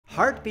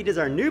Heartbeat is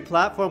our new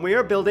platform we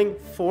are building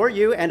for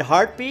you, and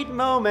Heartbeat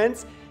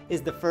Moments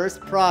is the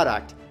first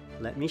product.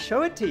 Let me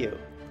show it to you.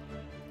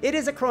 It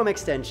is a Chrome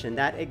extension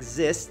that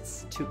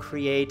exists to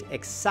create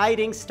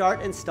exciting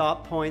start and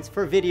stop points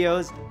for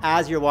videos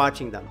as you're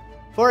watching them.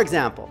 For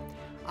example,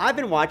 I've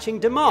been watching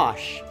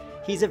Dimash.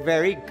 He's a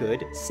very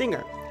good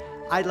singer.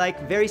 I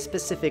like very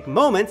specific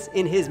moments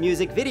in his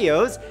music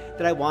videos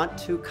that I want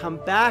to come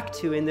back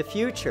to in the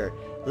future.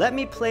 Let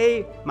me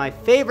play my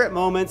favorite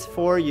moments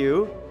for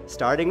you,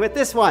 starting with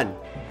this one.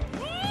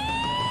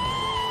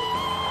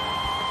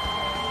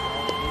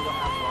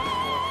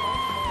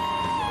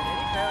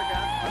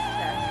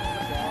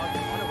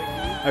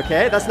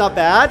 Okay, that's not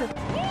bad.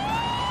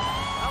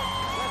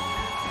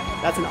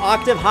 That's an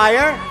octave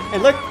higher.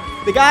 And look,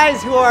 the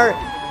guys who are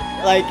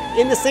like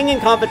in the singing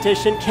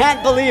competition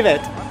can't believe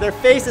it. Their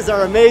faces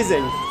are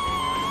amazing.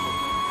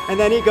 And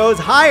then he goes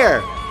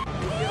higher.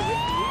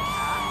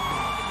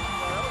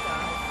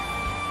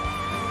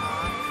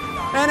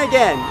 And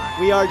again,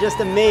 we are just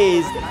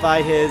amazed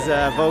by his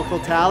vocal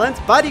talent,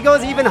 but he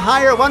goes even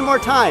higher one more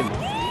time.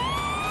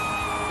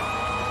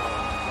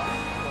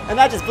 And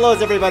that just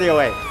blows everybody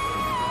away.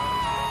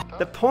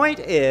 The point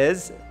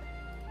is,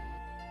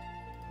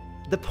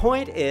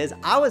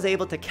 I was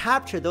able to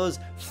capture those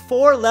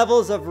 4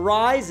 levels of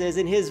rises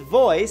in his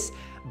voice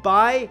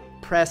by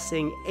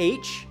pressing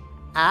H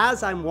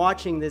as I'm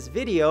watching this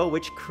video,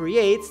 which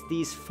creates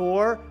these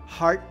 4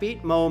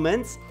 heartbeat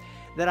moments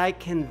that I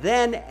can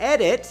then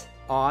edit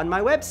on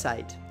my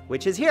website,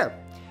 which is here.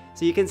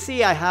 So you can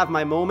see I have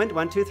my moment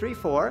 1, 2, 3,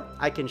 4.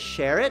 I can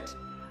share it,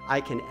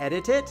 I can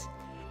edit it,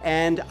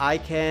 and I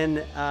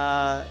can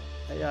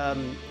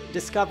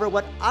discover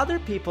what other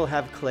people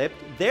have clipped,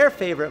 their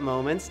favorite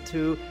moments,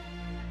 to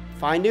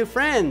find new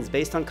friends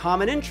based on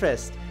common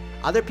interest.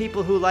 Other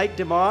people who like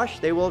Dimash,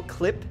 they will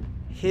clip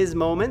his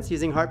moments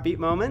using Heartbeat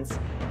Moments,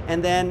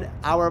 and then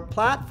our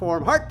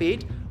platform,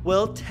 Heartbeat,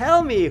 will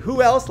tell me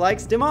who else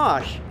likes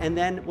Dimash, and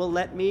then will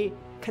let me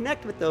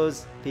connect with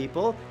those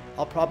people.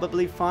 I'll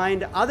probably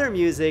find other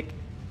music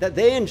that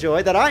they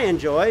enjoy, that I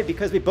enjoy,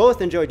 because we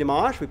both enjoy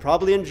Dimash. We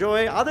probably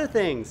enjoy other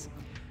things.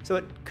 So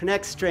it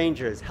connects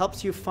strangers,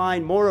 helps you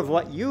find more of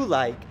what you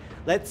like,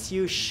 lets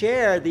you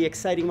share the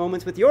exciting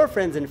moments with your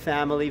friends and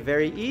family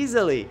very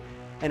easily.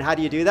 And how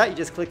do you do that? You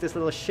just click this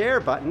little share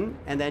button,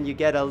 and then you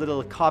get a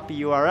little copy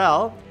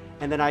URL,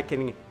 and then I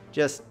can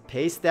just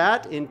paste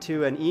that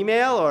into an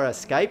email or a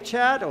Skype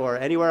chat or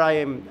anywhere I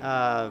am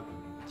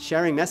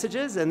sharing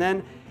messages, and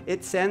then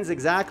it sends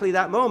exactly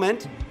that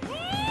moment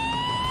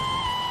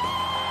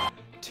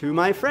to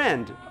my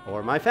friend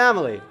or my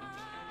family.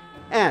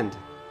 And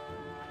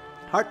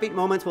Heartbeat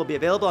Moments will be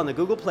available on the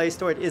Google Play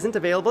Store. It isn't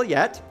available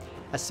yet.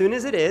 As soon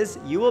as it is,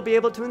 you will be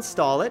able to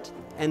install it,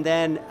 and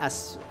then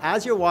as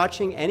you're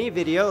watching any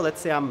video,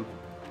 let's say I'm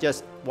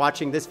just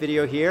watching this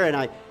video here and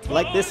I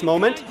like this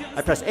moment,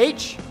 I press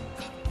H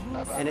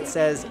and it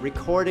says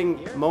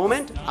recording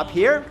moment up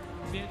here.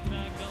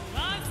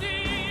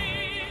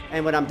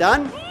 And when I'm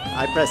done,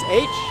 I press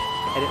H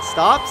and it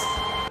stops.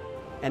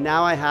 And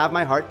now I have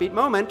my heartbeat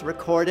moment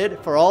recorded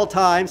for all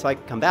time, so I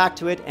can come back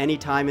to it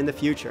anytime in the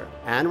future.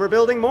 And we're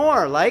building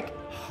more, like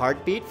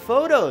heartbeat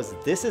photos.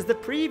 This is the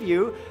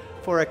preview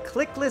for a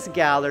clickless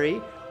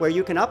gallery where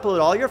you can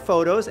upload all your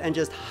photos and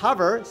just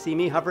hover. See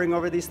me hovering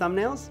over these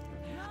thumbnails?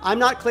 I'm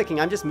not clicking,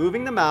 I'm just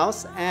moving the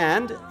mouse,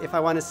 and if I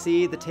want to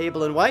see the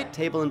table in white,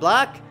 table in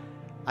black,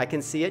 I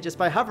can see it just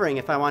by hovering.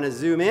 If I want to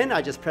zoom in,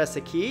 I just press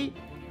a key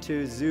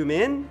to zoom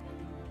in.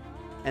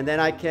 And then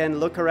I can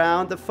look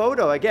around the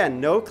photo.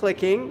 Again, no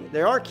clicking.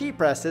 There are key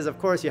presses. Of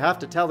course, you have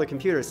to tell the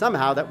computer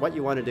somehow that what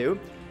you want to do.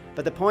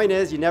 But the point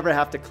is, you never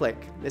have to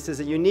click. This is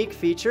a unique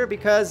feature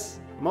because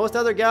most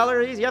other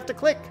galleries, you have to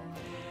click.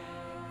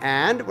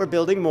 And we're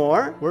building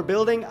more. We're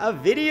building a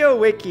video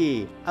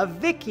wiki, a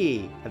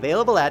Viki,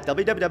 available at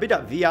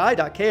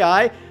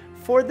www.vi.ki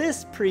for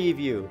this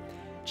preview.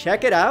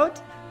 Check it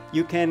out.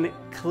 You can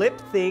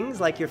clip things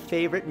like your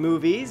favorite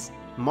movies,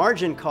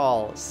 Margin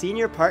Call,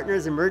 Senior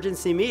Partners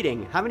Emergency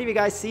Meeting. How many of you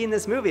guys seen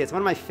this movie? It's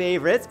one of my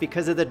favorites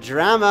because of the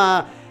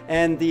drama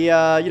and the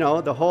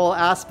the whole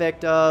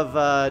aspect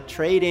of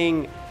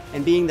trading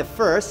and being the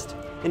first.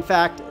 In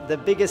fact, the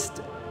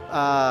biggest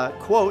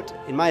quote,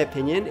 in my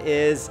opinion,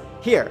 is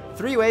here: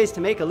 3 ways to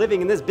make a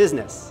living in this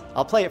business.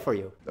 I'll play it for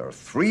you. There are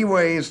 3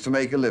 ways to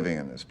make a living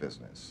in this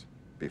business: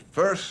 be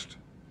first,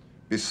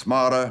 be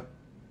smarter,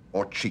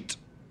 or cheat.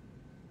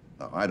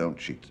 No, I don't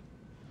cheat.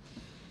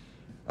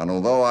 And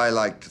although I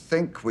like to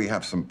think we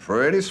have some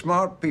pretty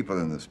smart people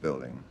in this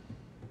building,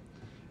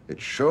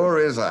 it sure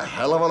is a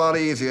hell of a lot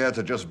easier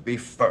to just be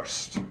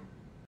first.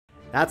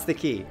 That's the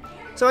key.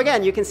 So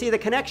again, you can see the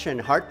connection.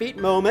 Heartbeat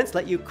Moments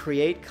let you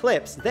create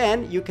clips.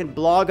 Then you can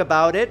blog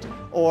about it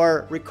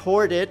or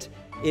record it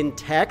in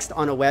text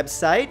on a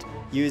website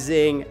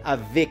using a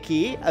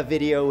Viki, a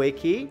video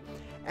wiki.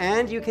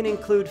 And you can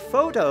include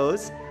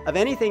photos of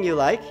anything you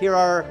like.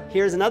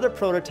 Here's another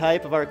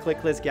prototype of our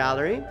clickless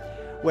gallery,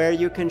 where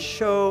you can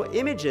show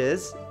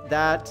images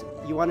that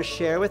you want to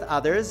share with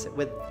others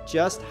with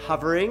just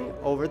hovering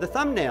over the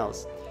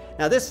thumbnails.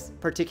 Now this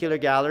particular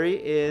gallery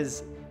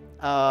is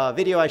a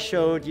video I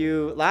showed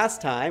you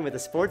last time with a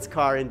sports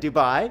car in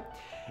Dubai.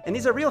 And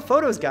these are real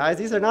photos, guys.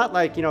 These are not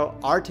like,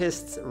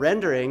 artists'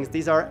 renderings.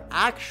 These are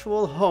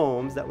actual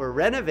homes that were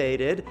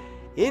renovated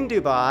in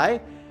Dubai.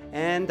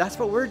 And that's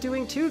what we're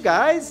doing too,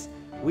 guys.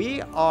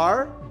 We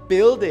are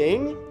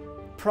building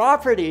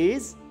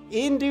properties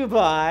in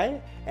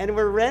Dubai and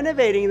we're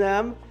renovating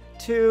them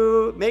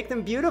to make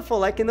them beautiful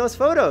like in those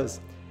photos.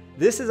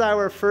 This is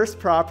our first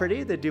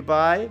property, the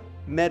Dubai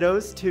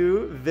Meadows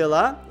 2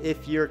 Villa.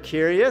 If you're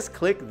curious,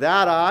 click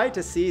that eye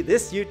to see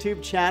this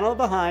YouTube channel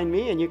behind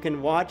me and you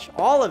can watch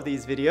all of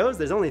these videos.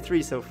 There's only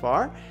 3 so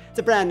far. It's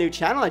a brand new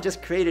channel. I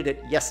just created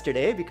it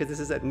yesterday because this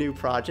is a new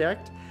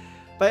project.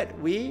 But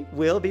we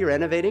will be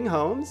renovating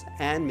homes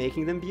and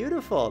making them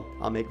beautiful.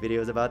 I'll make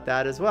videos about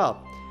that as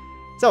well.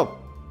 So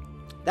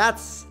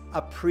that's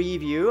a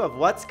preview of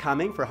what's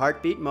coming for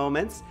Heartbeat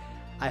Moments.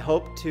 I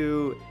hope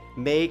to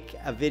make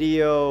a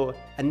video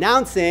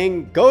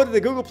announcing go to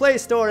the Google Play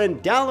Store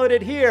and download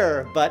it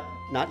here, but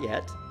not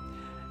yet.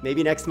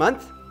 Maybe next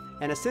month.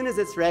 And as soon as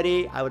it's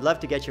ready, I would love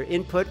to get your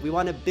input. We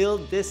want to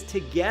build this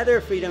together,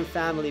 Freedom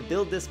Family,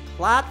 build this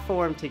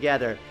platform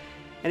together.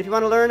 And if you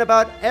want to learn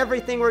about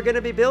everything we're going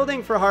to be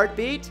building for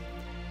Heartbeat,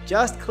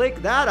 just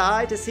click that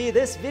eye to see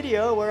this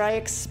video where I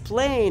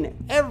explain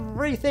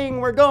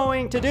everything we're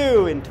going to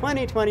do in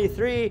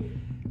 2023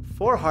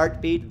 for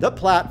Heartbeat, the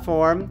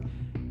platform.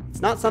 It's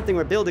not something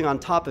we're building on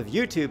top of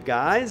YouTube,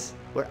 guys.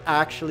 We're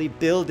actually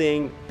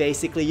building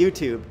basically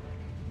YouTube,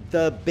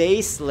 the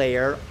base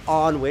layer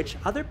on which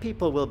other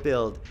people will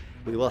build.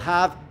 We will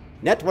have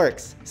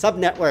networks,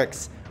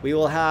 sub-networks. We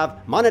will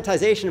have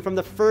monetization from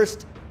the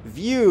first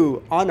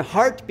view on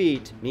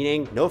Heartbeat,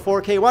 meaning no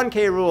 4K,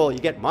 1K rule. You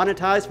get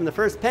monetized from the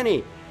first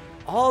penny.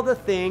 All the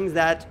things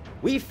that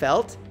we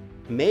felt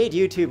made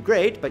YouTube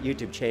great, but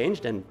YouTube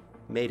changed and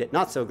made it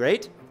not so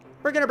great.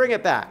 We're going to bring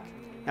it back.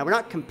 Now, we're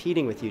not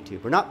competing with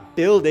YouTube. We're not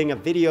building a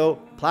video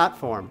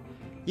platform.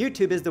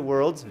 YouTube is the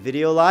world's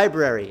video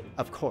library,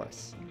 of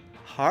course.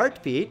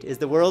 Heartbeat is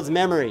the world's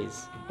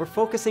memories. We're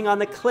focusing on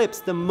the clips,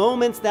 the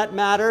moments that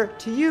matter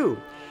to you.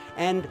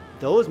 And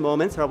those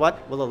moments are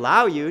what will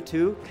allow you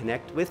to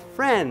connect with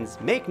friends,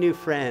 make new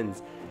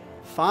friends,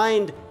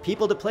 find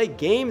people to play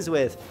games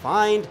with,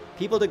 find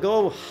people to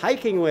go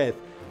hiking with,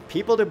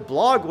 people to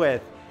blog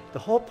with. The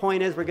whole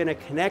point is we're going to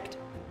connect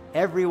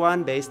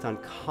everyone based on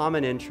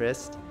common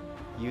interest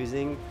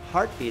using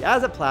Heartbeat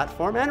as a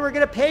platform, and we're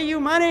going to pay you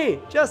money,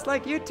 just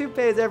like YouTube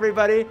pays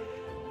everybody.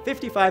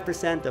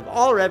 55% of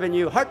all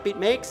revenue Heartbeat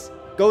makes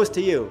goes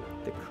to you,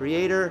 the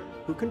creator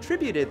who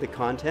contributed the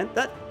content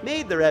that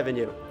made the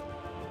revenue.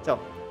 So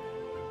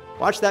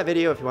watch that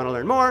video if you want to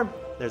learn more.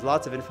 There's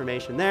lots of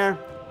information there.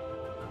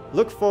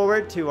 Look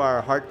forward to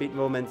our Heartbeat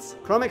Moments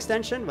Chrome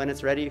extension when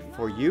it's ready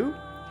for you.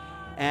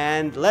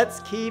 And let's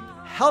keep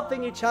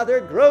helping each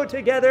other grow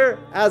together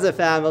as a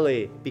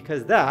family,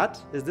 because that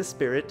is the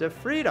spirit of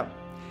freedom.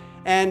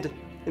 And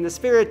in the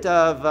spirit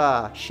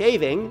of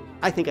shaving,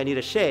 I think I need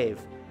a shave.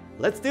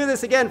 Let's do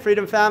this again,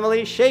 Freedom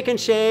Family. Shake and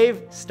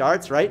Shave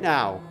starts right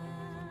now.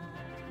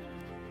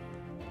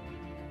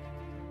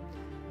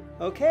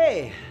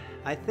 Okay,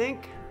 I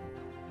think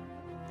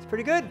it's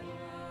pretty good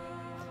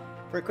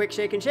for a quick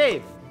shake and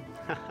shave.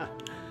 All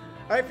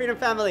right, Freedom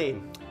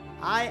Family.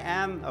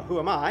 Who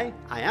am I?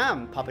 I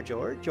am Papa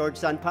George, George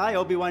Sunpai,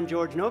 Obi-Wan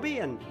George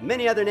Nobi, and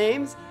many other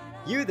names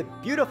you, the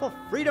beautiful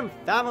Freedom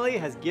Family,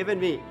 has given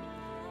me.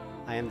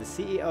 I am the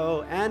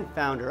CEO and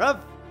founder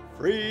of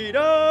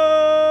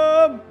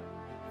Freedom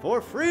for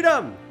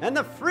Freedom and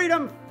the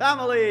Freedom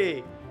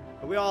Family.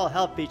 We all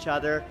help each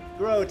other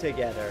grow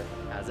together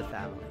as a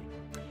family.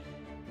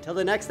 Until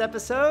the next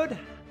episode,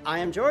 I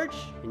am George,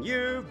 and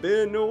you've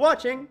been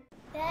watching.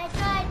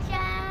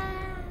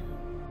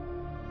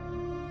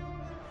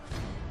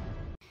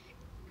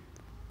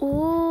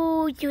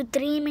 Ooh, you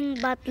dreaming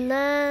about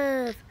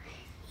love.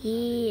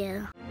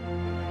 Yeah.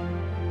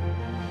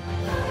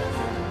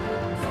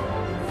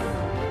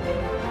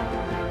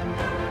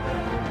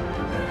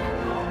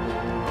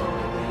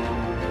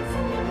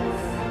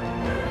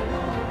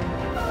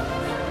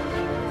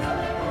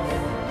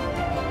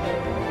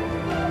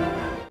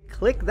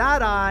 Click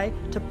that eye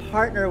to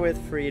partner with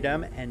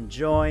Freedom and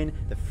join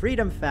the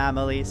Freedom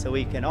Family so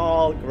we can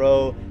all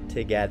grow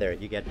together.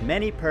 You get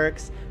many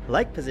perks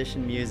like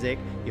position music.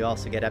 You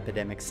also get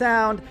Epidemic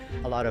Sound,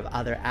 a lot of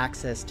other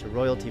access to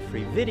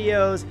royalty-free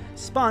videos,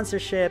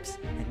 sponsorships,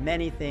 and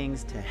many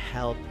things to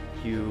help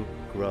you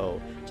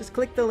grow. Just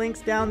click the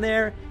links down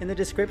there in the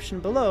description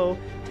below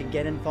to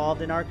get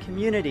involved in our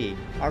community,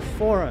 our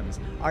forums,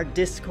 our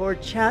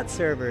Discord chat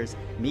servers,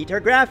 meet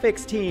our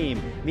graphics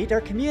team, meet our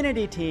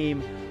community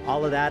team,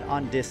 all of that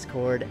on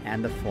Discord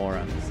and the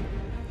forums.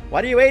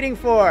 What are you waiting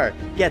for?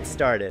 Get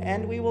started.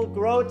 And we will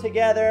grow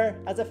together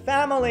as a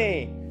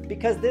family,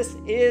 because this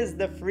is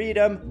the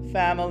Freedom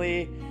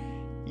Family.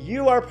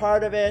 You are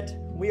part of it,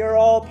 we are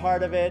all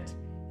part of it,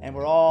 and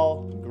we're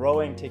all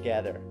growing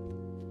together.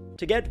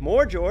 To get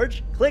more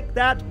George, click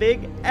that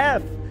big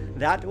F.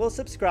 That will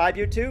subscribe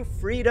you to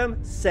Freedom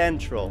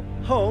Central,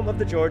 home of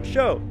The George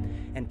Show.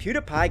 And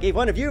PewDiePie gave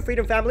one of you,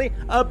 Freedom Family,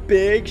 a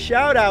big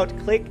shout out.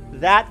 Click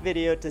that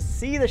video to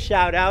see the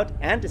shout out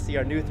and to see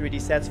our new 3D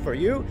sets for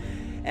you.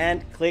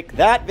 And click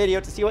that video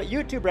to see what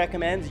YouTube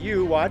recommends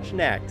you watch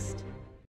next.